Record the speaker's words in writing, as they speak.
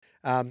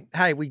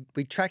Hey,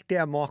 we tracked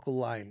down Michael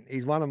Lane.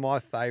 He's one of my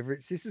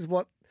favourites. This is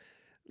what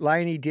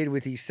Laney did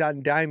with his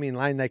son Damien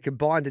Lane. They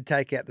combined to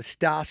take out the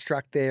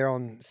Starstruck there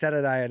on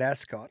Saturday at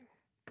Ascot.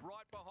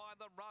 Right behind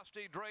them,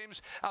 Rusty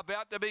Dreams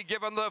about to be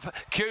given the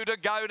cue to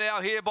go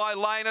now here by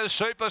Lane as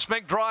Super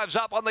Smink drives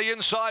up on the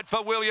inside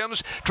for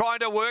Williams, trying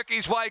to work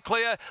his way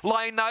clear.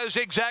 Lane knows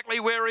exactly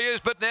where he is,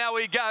 but now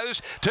he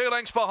goes. 2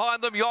 lengths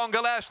behind them,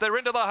 Yongalas. They're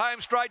into the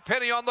home straight.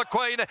 Penny on the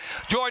Queen,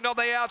 joined on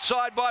the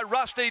outside by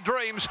Rusty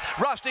Dreams.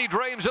 Rusty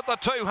Dreams at the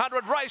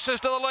 200, races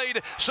to the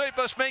lead.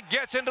 Super Smink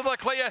gets into the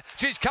clear.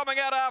 She's coming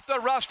out after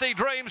Rusty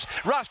Dreams.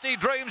 Rusty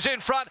Dreams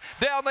in front,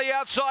 down the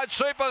outside,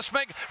 Super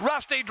Smink.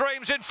 Rusty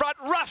Dreams in front.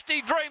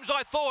 Rusty Dreams,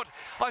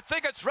 I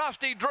think it's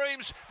Rusty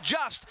Dreams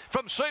just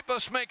from Super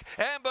Smink.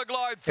 Amber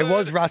Glide third. It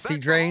was Rusty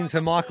Dreams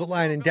for Michael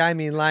Lane and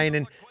Damien Lane,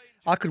 and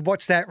I could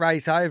watch that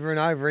race over and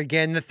over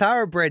again. The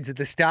thoroughbreds are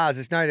the stars,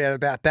 there's no doubt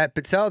about that,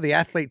 but so are the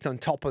athletes on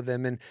top of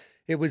them. And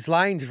it was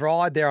Lane's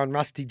ride there on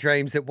Rusty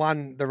Dreams that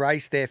won the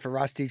race there for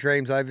Rusty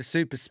Dreams over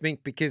Super Smink,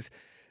 because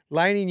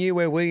Laney knew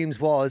where Williams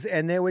was,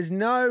 and there was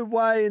no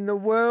way in the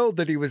world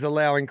that he was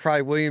allowing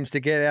Craig Williams to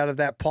get out of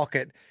that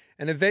pocket.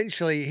 And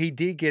eventually he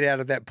did get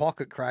out of that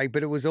pocket, Craig,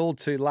 but it was all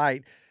too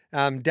late.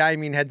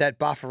 Damien had that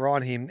buffer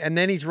on him. And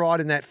then his ride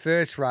in that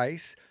first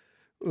race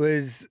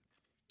was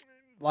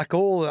like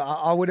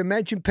I would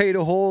imagine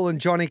Peter Hall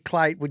and Johnny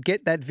Clayton would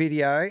get that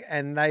video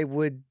and they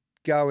would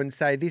go and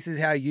say, this is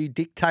how you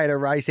dictate a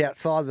race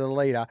outside of the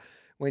leader.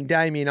 When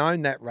Damien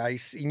owned that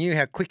race, he knew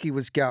how quick he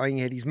was going.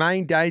 He had his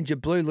main danger,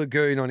 Blue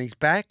Lagoon, on his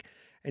back.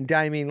 And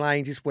Damien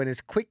Lane just went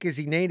as quick as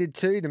he needed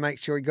to make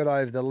sure he got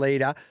over the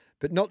leader,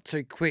 but not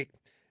too quick,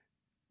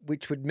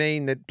 which would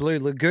mean that Blue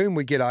Lagoon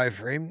would get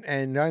over him,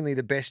 and only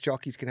the best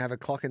jockeys can have a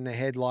clock in the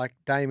head like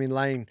Damien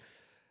Lane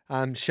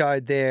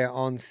showed there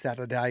on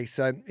Saturday.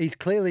 So he's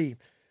clearly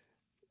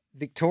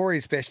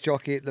Victoria's best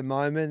jockey at the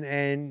moment,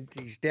 and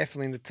he's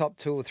definitely in the top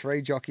 2 or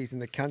 3 jockeys in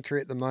the country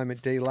at the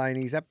moment, D Lane.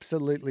 He's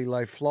absolutely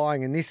low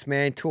flying, and this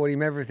man taught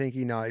him everything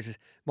he knows.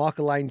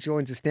 Michael Lane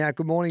joins us now.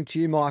 Good morning to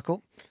you,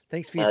 Michael.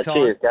 Thanks for your time.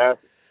 Cheers, Gareth.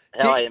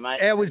 How are you, mate?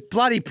 It was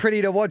bloody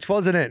pretty to watch,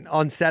 wasn't it,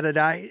 on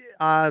Saturday?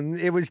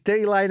 It was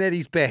D Lane at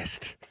his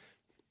best.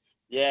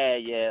 Yeah.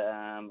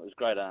 It was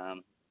great.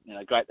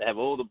 Great to have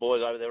all the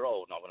boys over there.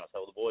 All not when I say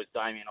all the boys,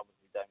 Damien,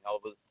 obviously Damien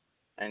Olivers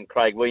and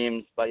Craig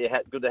Williams. But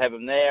good to have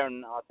them there,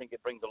 and I think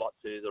it brings a lot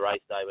to the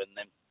race day when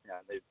them,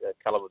 the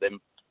colour of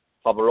them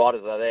type of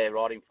riders are there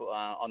riding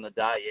on the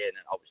day. Yeah, and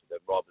obviously the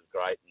ride was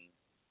great, and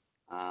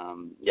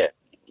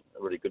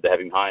really good to have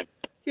him home.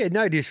 Yeah,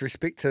 no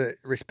disrespect to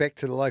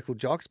the local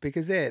jocks,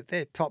 because they're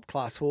top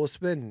class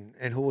horsemen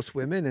and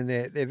horsewomen, and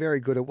they're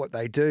very good at what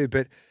they do.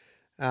 But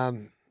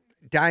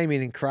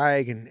Damien and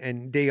Craig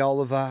and D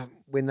Oliver,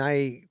 when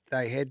they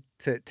head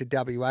to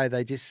WA,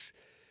 they just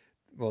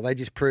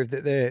proved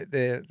that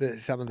they're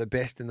some of the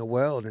best in the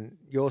world. And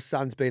your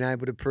son's been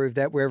able to prove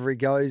that wherever he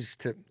goes,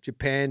 to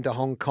Japan, to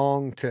Hong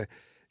Kong, to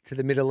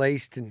the Middle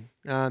East, and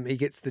he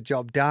gets the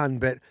job done.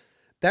 But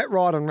that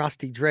ride on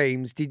Rusty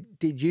Dreams,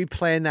 did you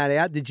plan that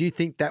out? Did you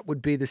think that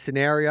would be the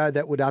scenario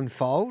that would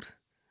unfold?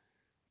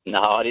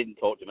 No, I didn't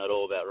talk to him at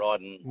all about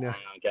riding. No.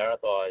 Gareth,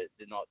 I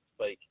did not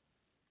speak.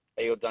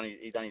 He's done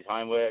his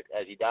homework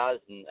as he does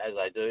and as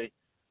they do.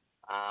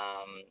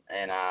 I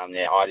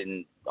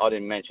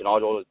didn't mention.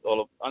 Only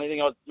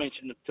thing I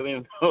mentioned to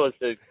him was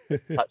to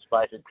touch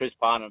base with Chris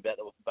Parnham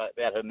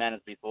about her manners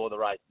before the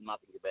race.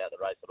 Nothing about the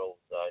race at all.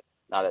 So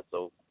no, that's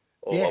all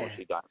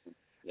obviously done.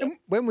 Yeah. And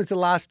when was the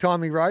last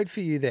time he rode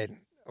for you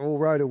then, or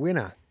rode a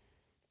winner?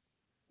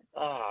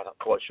 I'm not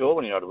quite sure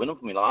when he rode a winner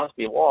for me last.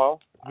 Be a while.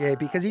 Yeah,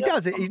 because he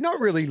does it. He's not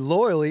really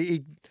loyal.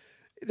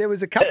 There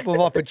was a couple of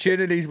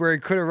opportunities where he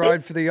could have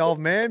rode for the old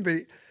man,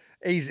 but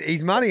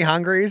he's money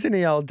hungry, isn't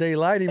he, old D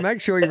Lane? He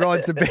makes sure he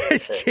rides the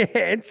best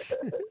chance.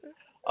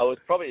 I was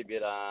probably a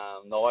bit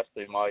nice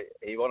to him.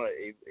 He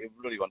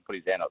really wanted to put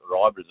his hand up the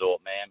ride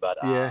resort, man. But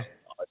yeah.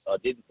 I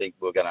didn't think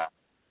we were going to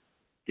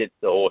get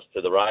the horse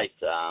to the race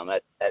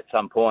at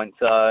some point.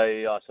 So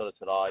I sort of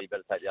said, you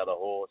better take the other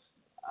horse.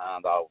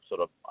 They'll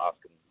sort of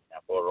ask him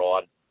for a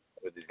ride,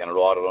 whether he's going to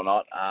ride it or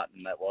not.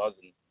 And that was.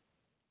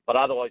 But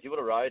otherwise, you would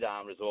have rode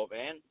Resort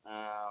Man.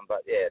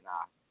 But yeah,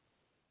 nah.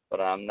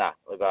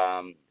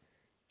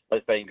 But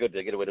it's been good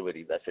to get a winner with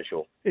him, that's for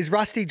sure. Is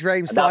Rusty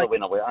Dreams another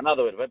winner? We've had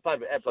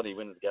plenty of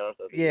winners, Gareth.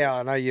 Yeah,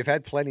 I know you've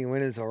had plenty of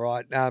winners. All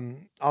right.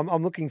 I'm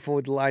looking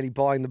forward to Lady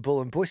buying the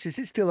Bull and Bush. Is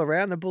it still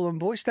around, the Bull and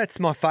Bush? That's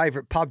my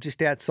favourite pub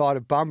just outside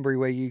of Bunbury,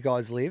 where you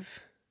guys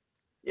live.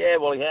 Yeah,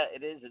 well,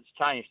 it is. It's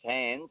changed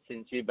hands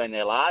since you've been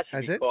there last.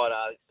 Has You'll it? be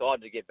quite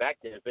excited to get back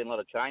there. There's been a lot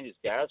of changes,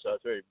 Gareth. So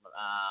it's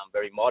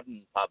very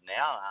modern pub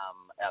now.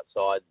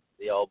 Outside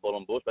the old Bull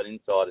and Bush, but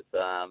inside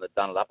they've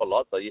done it up a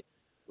lot. So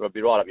it'll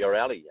be right up your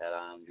alley.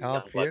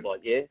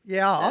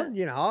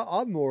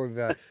 I'm more of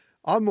a.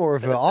 I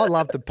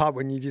love the pub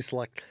when you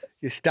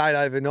stayed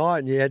overnight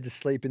and you had to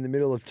sleep in the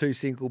middle of 2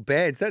 single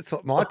beds. That's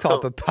what my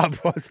type of pub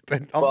was.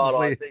 But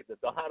obviously,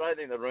 I don't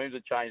think the rooms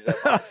have changed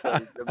that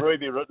much. the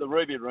Ruby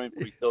room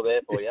will be still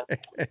there for you.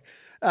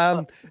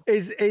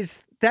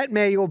 Is that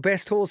mare your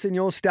best horse in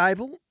your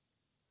stable?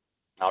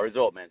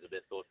 Resort Man's the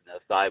best horse in our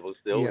stable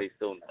still. Yep. They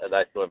still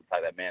haven't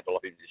taken that mantle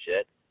off him just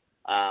yet.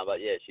 But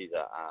yeah, she's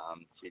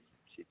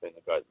been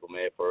a great little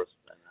mare for us.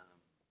 And,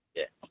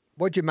 yeah.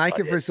 What'd you make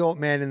But, of yeah. Resort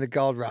Man in the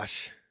Gold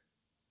Rush?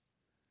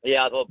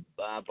 Yeah, I thought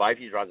both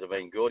his runs have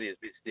been good. He was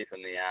a bit stiff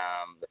in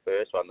the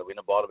first one, the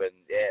winner bottom, and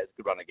yeah, it's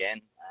a good run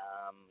again.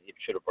 He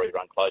should have probably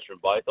run closer in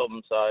both of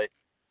them. So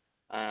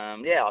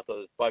yeah, I thought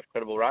it was both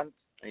credible runs.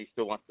 He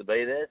still wants to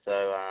be there,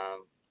 so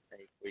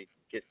he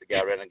gets to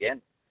go around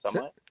again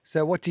somewhere.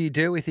 So what do you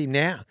do with him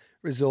now,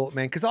 Resort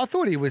Man? Because I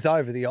thought he was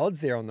over the odds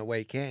there on the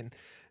weekend.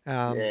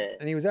 Yeah.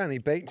 And he was only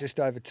beat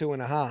just over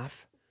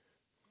 2.5.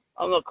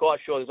 I'm not quite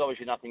sure. There's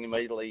obviously nothing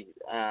immediately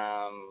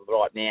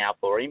right now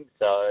for him,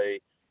 so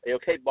he'll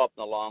keep bopping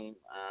along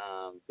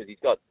because he's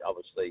got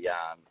obviously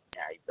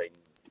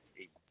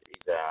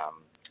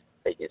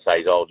he can say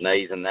his old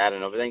knees and that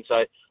and everything.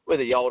 So with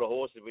the older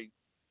horses,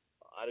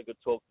 I had a good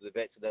talk to the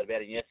vets about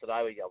him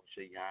yesterday. We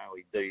obviously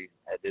we do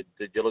the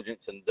due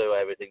diligence and do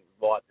everything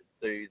right to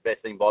do the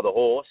best thing by the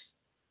horse.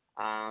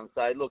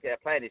 So look, our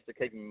plan is to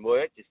keep him in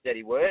work, just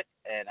steady work,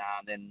 and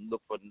then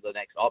look for the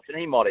next option.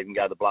 He might even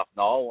go to Bluff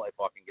Knoll if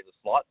I can get a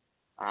slot.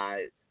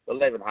 The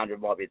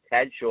 1100 might be a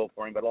tad short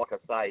for him, but like I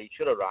say, he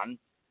should have run.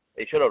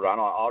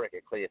 I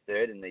reckon clear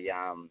third in the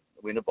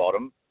winter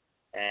bottom,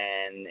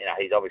 and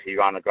he's obviously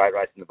run a great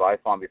race in the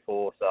Beaufort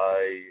before. So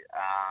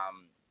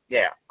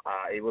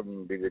it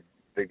wouldn't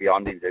be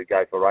beyond him to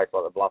go for a race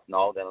like the Bluff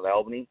Knoll down at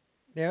Albany.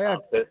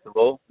 Now, First of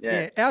all,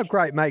 our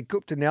great mate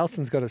Gupta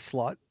Nelson's got a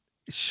slot.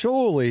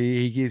 Surely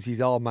he gives his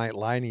old mate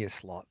Laney a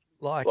slot.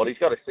 Like, well, he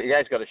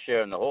has got a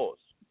share in the horse.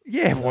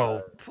 yeah,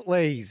 well,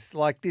 please,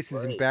 like this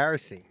is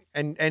embarrassing.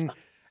 And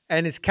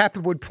as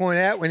Capper would point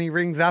out when he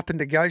rings up and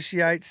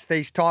negotiates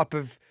these type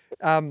of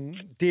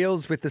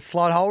deals with the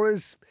slot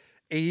holders,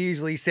 he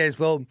usually says,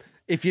 "Well,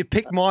 if you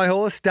pick my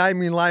horse,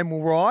 Damien Lane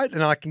will ride,"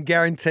 and I can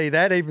guarantee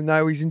that, even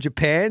though he's in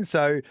Japan.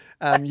 So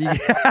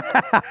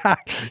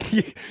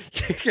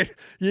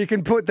you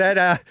can put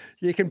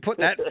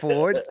that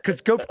forward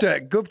because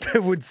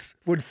Gupta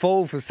would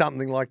fall for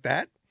something like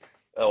that.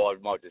 Oh, I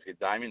might just get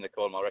Damien to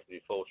call him. I reckon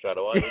he'd fall straight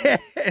away.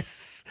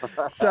 Yes.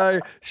 So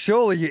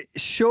surely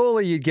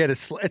you'd get a.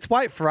 It's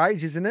weight for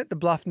age, isn't it? The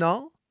Bluff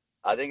Knoll.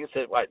 I think it's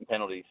at weight and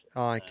penalties.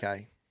 Oh,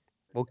 okay.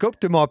 Well,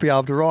 Gupta might be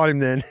able to ride him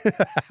then.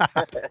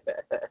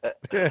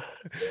 Yeah,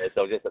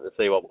 so I'll just have to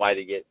see what weight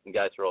he gets and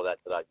go through all that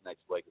today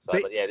next week or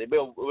so. But yeah, there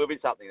will be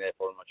something there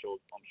for him. I'm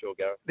sure,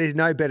 Gareth. There's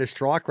no better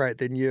strike rate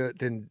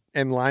than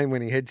M Lane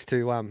when he heads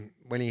to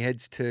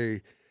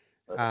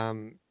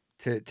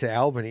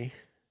Albany.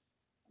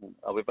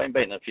 We've been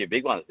beating a few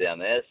big ones down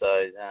there, so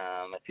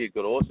a few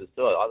good horses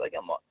too. I think I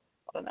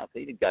don't know if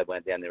he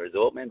went down there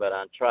Resort Man, but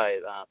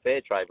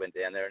Fair Trade went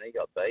down there and he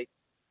got beat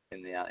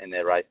in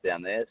their race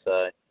down there.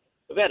 So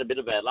we've had a bit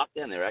of bad luck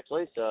down there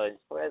actually. So it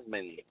hasn't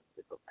been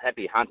a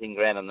happy hunting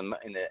ground in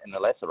the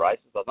lesser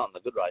races, but not in the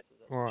good races.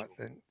 All right,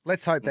 then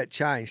let's hope that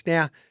changed.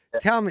 Now,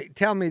 tell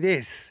me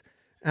this.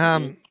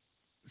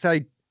 So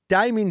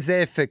Damien's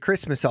there for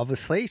Christmas,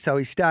 obviously, so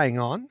he's staying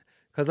on.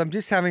 Because I'm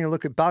just having a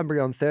look at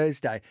Bunbury on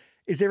Thursday.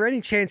 Is there any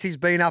chance he's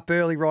been up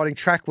early riding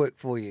track work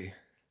for you?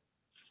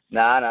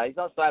 No, he's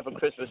not staying for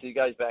Christmas. He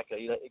goes back.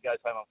 He goes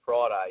home on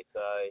Friday.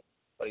 So,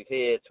 but he's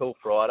here till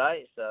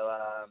Friday. So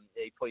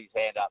he put his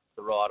hand up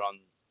to ride on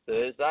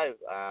Thursday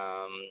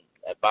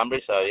at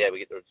Bunbury. So yeah,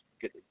 we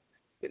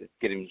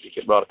get him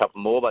to ride a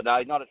couple more. But no,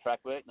 he's not at track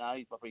work. No,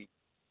 he's probably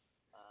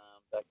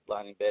back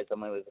laying in bed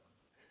somewhere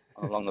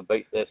along the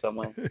beach there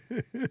somewhere.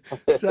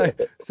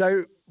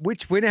 So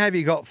which winner have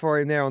you got for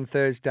him there on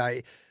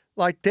Thursday?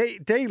 Like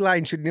D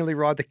Lane should nearly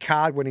ride the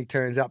card when he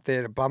turns up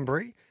there to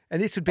Bunbury.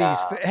 And this would be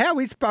how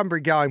is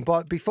Bunbury going?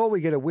 But before we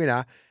get a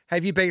winner,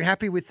 have you been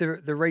happy with the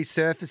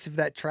resurface of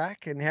that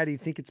track and how do you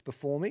think it's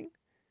performing?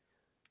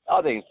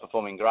 I think it's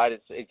performing great.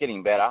 It's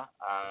getting better.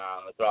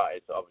 It's right.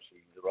 It's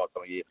obviously the right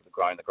time of year for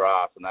growing the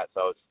grass and that,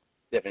 so it's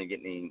definitely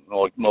getting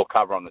more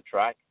cover on the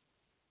track.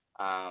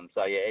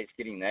 So yeah, it's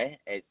getting there.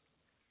 It's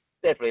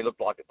definitely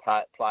looked like it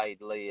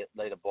played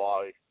leader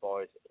by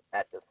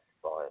at the.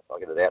 I'll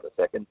get it out in a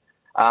second.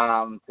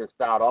 To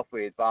start off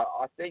with, but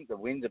I think the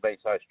winds have been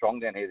so strong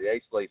down here, the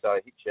easterly, so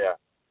it hits you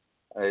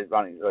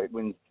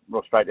winds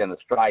real straight down the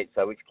straight,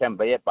 so which can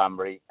be at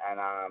Bunbury, and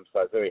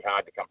so it's very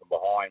hard to come from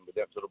behind with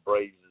that sort of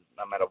breeze,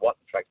 no matter what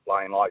the track's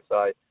playing like.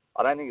 So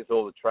I don't think it's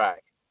all the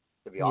track,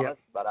 to be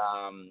honest. But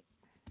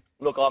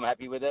look, I'm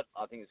happy with it.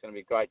 I think it's going to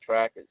be a great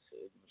track. The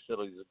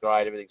facilities are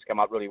great. Everything's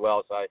come up really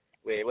well, so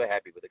we're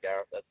happy with the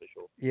Gareth, that's for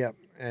sure. Yeah,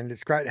 and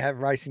it's great to have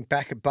racing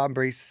back at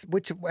Bunbury's.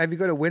 Which have you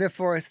got a winner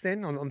for us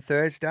then on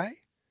Thursday?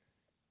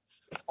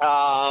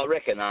 I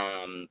reckon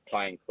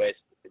Playing Quest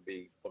would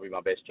be probably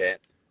my best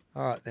chance.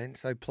 All right then.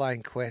 So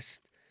Playing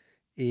Quest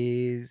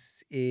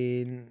is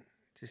in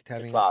just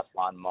having Class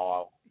 1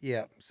 mile.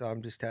 Yeah. So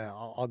I'm just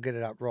I'll get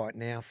it up right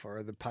now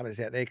for the punters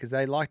out there because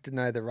they like to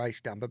know the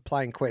race number.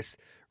 Playing Quest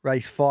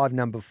race 5,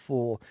 number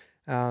 4,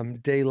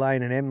 D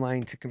Lane and M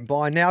Lane to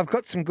combine. Now I've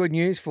got some good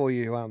news for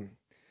you,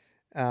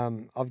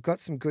 I've got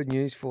some good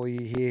news for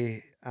you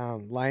here,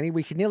 Laney.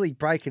 We can nearly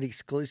break it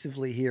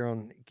exclusively here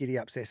on Giddy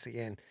Up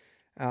SEN.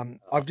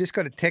 I've just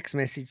got a text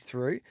message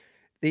through.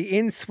 The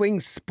In Swing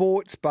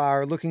Sports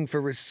Bar are looking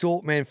for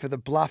resort men for the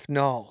Bluff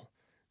Knoll,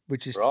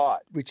 which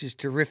is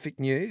terrific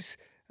news.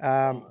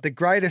 The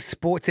greatest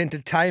sports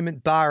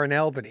entertainment bar in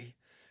Albany,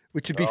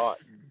 which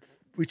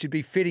would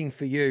be fitting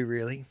for you,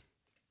 really.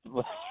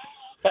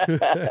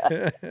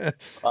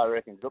 I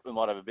reckon Gupta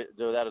might have a bit to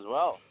do with that as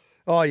well.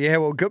 Oh, yeah.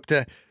 Well,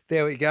 Gupta,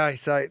 there we go.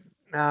 So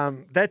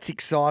that's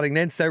exciting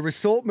then. So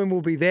Resortman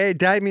will be there.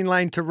 Damien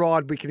Lane to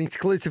ride. We can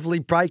exclusively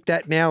break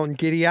that now and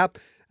Giddy Up.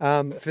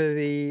 For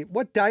the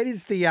what date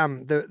is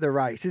the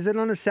race? Is it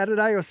on a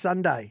Saturday or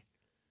Sunday?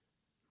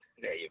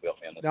 Yeah, you got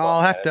me on the No,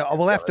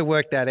 we'll have to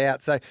work that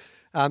out. So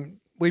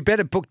we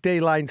better book D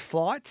Lane's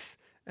flights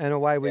and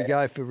away we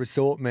go for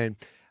Resortman.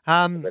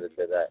 Better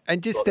do that.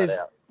 And just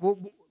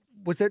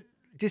was it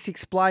just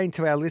explain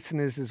to our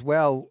listeners as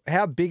well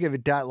how big of a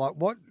day? Like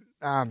what?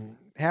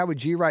 How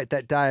would you rate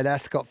that day at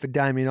Ascot for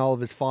Damien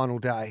Oliver's final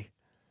day?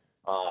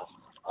 I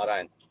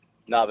don't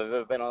know if I've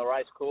ever been on a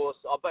race course.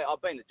 I've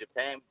been to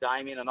Japan with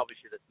Damien, and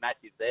obviously it's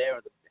massive there,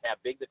 and how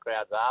big the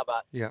crowds are.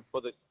 But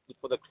for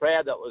the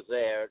crowd that was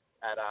there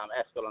at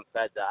Ascot on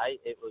Saturday,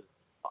 it was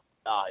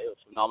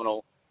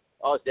phenomenal.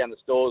 I was down the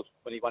stores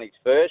when he won his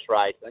first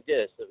race, and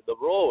the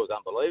roar was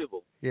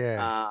unbelievable.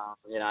 Yeah.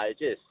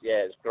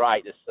 It's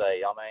great to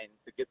see. I mean,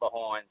 to get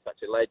behind such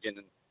a legend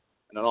and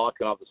an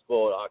icon of the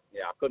sport, I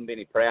couldn't be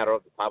any prouder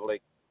of the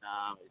public.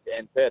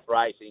 And Perth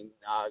Racing,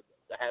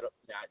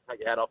 take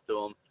your hat off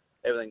to them.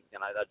 Everything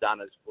they've done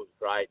was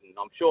great, and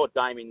I'm sure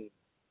Damien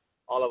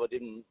Oliver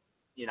didn't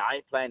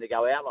plan to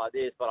go out like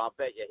this, but I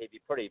bet you he'd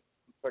be pretty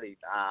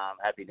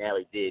happy now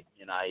he did.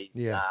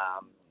 He's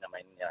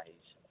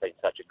been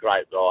such a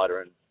great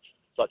rider and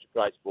such a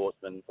great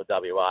sportsman for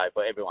WA,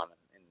 for everyone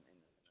in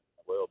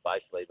the world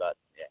basically. But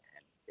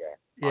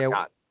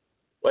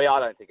I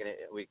don't think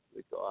we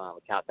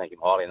can't thank him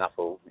highly enough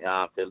for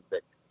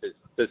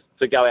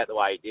to go out the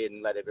way he did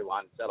and let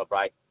everyone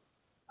celebrate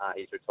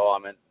his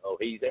retirement or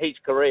his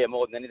career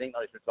more than anything,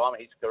 not his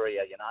retirement, his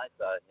career.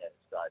 So it's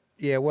great.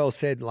 Yeah, well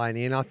said,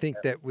 Laney. And I think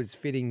that was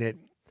fitting. That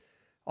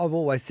I've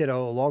always said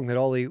all along that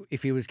Ollie,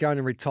 if he was going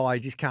to retire, he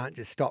just can't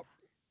just stop.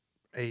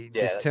 He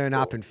just turn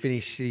up and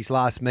finish his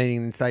last meeting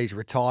and say he's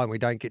retired. We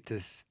don't get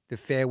to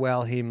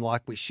farewell him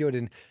like we should.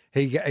 And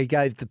he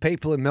gave the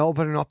people in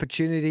Melbourne an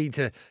opportunity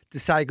to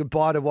say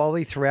goodbye to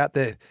Wally throughout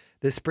the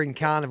Spring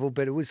Carnival.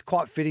 But it was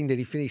quite fitting that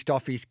he finished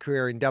off his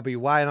career in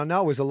WA. And I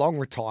know it was a long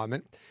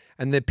retirement.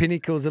 And the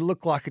pinnacles, it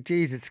looked like,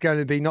 it's going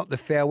to be not the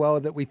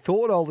farewell that we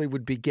thought Ollie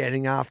would be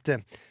getting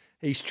after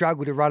he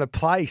struggled to run a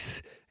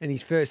place in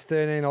his first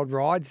 13-odd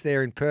rides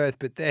there in Perth.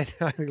 But then,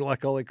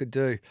 like Ollie could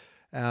do,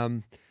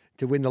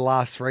 to win the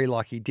last three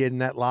like he did in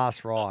that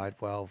last ride,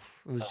 well,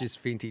 it was just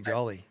vintage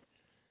Ollie.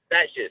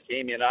 That's just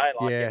him,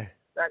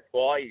 That's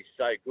why he's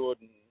so good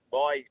and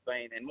why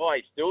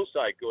he's still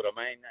so good. I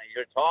mean, he's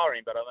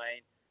retiring, but I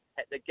mean,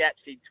 the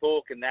gaps he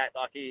took and that,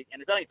 and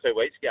it's only 2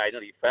 weeks ago he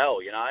nearly fell,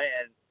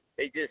 and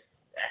he's just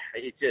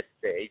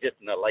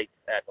an elite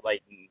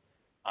athlete. And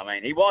I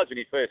mean, he was when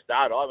he first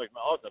started. I was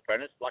an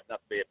apprentice, lucky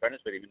enough to be an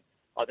apprentice with him. And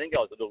I think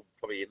I was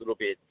probably a little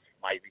bit,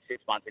 maybe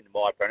 6 months into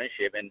my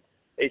apprenticeship, and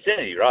he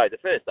certainly rode the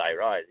first day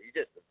rode. He's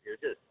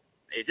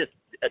just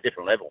a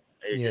different level.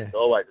 He's just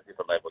always a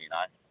different level,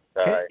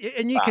 So,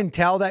 and you can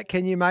tell that,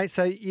 can you, mate?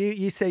 So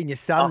you seen your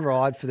son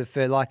ride for the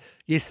first, like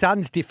your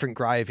son's different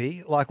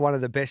gravy, like one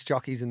of the best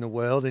jockeys in the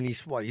world, and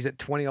he's at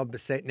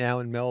 20-odd% now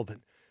in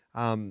Melbourne.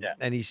 And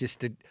he's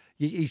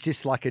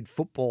just like a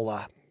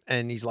footballer,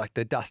 and he's like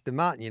the Dustin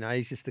Martin,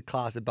 he's just the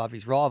class above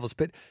his rivals.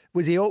 But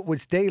was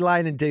D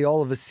Lane and D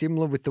Oliver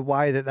similar with the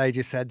way that they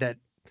just had that?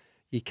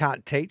 You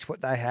can't teach what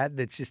they had.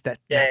 That's just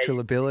that natural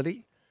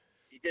ability.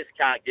 You just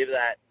can't give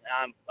that.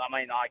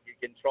 You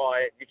can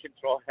try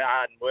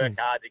hard and work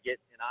hard to get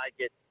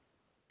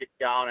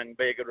going and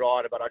be a good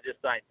rider, but I just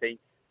don't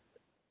think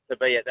to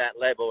be at that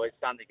level is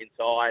something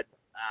inside.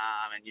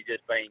 And you've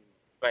just been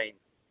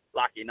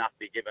lucky enough to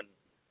be given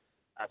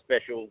a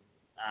special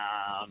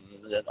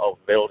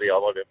ability.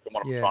 What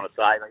I'm trying to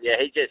say. But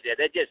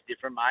they're just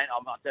different, mate.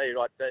 I'll tell you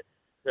right. The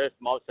first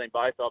time I've seen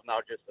both of them, they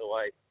were just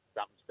always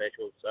something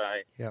special. So.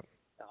 Yep.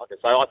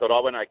 So I thought I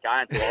went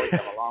okay until Ollie came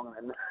along,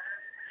 and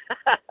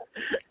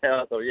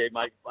I thought,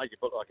 make you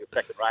look like a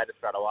second rater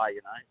straight away,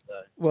 So,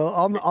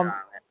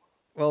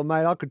 well,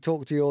 mate, I could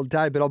talk to you all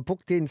day, but I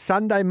booked in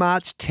Sunday,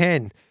 March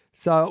 10.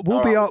 So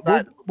we'll be on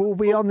the We'll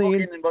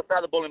stay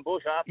the Bull and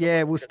Bush after.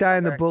 Yeah, we'll stay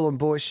in the Bull and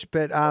Bush,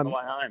 but on the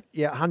way home.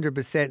 Yeah,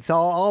 100%. So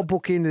I'll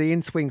book into the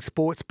In Swing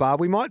Sports Bar.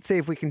 We might see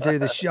if we can do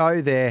the show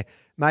there.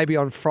 Maybe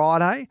on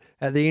Friday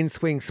at the In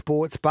Swing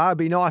Sports Bar. It'd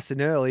be nice and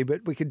early,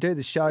 but we could do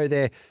the show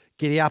there.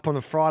 Giddy up on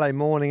a Friday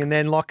morning and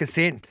then lock us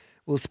in.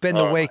 We'll spend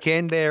the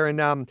weekend there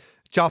and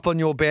jump on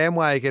your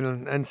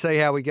bandwagon and see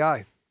how we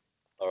go.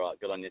 All right,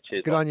 good on you.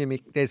 Cheers. Good on you,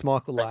 Mick. There's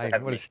Michael Lane.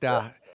 What a star.